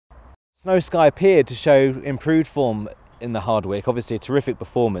Snow Sky appeared to show improved form in the Hardwick, obviously a terrific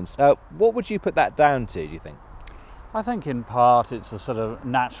performance. What would you put that down to, do you think? I think in part it's a sort of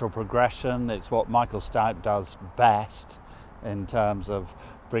natural progression. It's what Michael Stout does best in terms of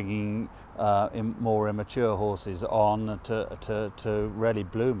bringing more immature horses on to really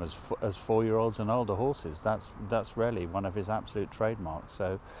bloom as 4-year-olds and older horses. That's really one of his absolute trademarks.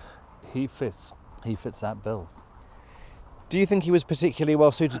 So he fits that bill. Do you think he was particularly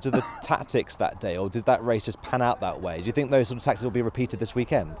well suited to the tactics that day, or did that race just pan out that way? Do you think those sort of tactics will be repeated this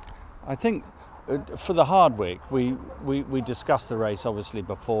weekend? I think for the Hardwick, we discussed the race obviously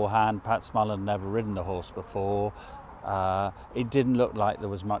beforehand. Pat Smullen had never ridden the horse before. It didn't look like there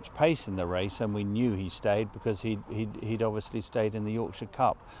was much pace in the race, and we knew he stayed because he'd obviously stayed in the Yorkshire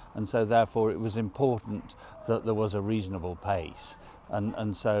Cup, and so therefore it was important that there was a reasonable pace.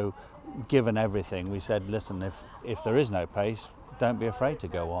 And so, given everything, we said, listen, if there is no pace, don't be afraid to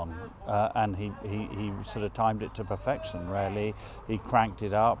go on. And he sort of timed it to perfection, really. He cranked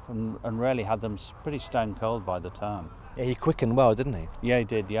it up and really had them pretty stone cold by the turn. Yeah, he quickened well, didn't he? Yeah, he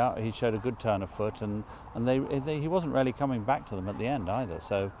did, yeah. He showed a good turn of foot, and he wasn't really coming back to them at the end either.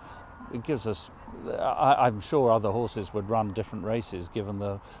 So it gives us, I'm sure other horses would run different races given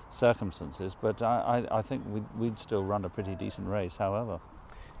the circumstances, but I think we'd still run a pretty decent race, however.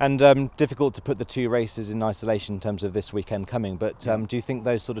 And difficult to put the two races in isolation in terms of this weekend coming, but do you think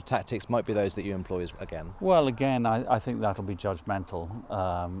those sort of tactics might be those that you employ again? Well, again, I think that'll be judgmental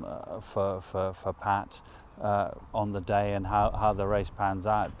for Pat on the day and how the race pans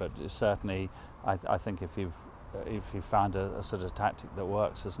out, but certainly I think if you found a sort of tactic that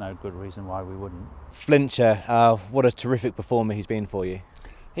works, there's no good reason why we wouldn't. Flincher, what a terrific performer he's been for you.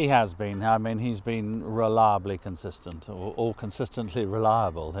 He has been. I mean, he's been reliably consistent, or consistently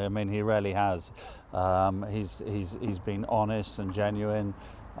reliable. I mean, he really has. He's been honest and genuine,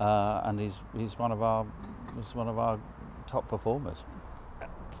 and he's one of our top performers.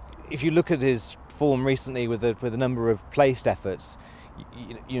 If you look at his form recently with a number of placed efforts,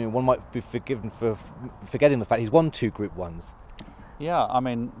 you know, one might be forgiven for forgetting the fact he's won 2 Group 1s. Yeah, I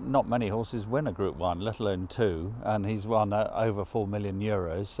mean, not many horses win a Group 1, let alone 2, and he's won over €4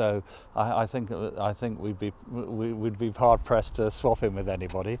 million. So I think we'd be hard pressed to swap him with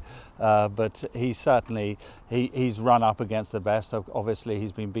anybody. But he's certainly he's run up against the best. Obviously,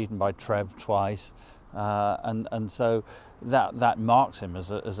 he's been beaten by Trev twice, and so that marks him as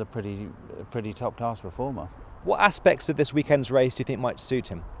a pretty top class performer. What aspects of this weekend's race do you think might suit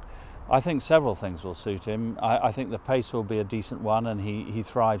him? I think several things will suit him. I think the pace will be a decent one, and he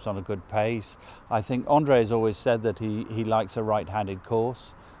thrives on a good pace. I think Andre has always said that he likes a right-handed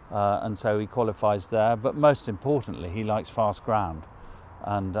course, and so he qualifies there. But most importantly, he likes fast ground,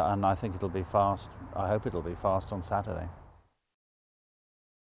 and I think it'll be fast. I hope it'll be fast on Saturday.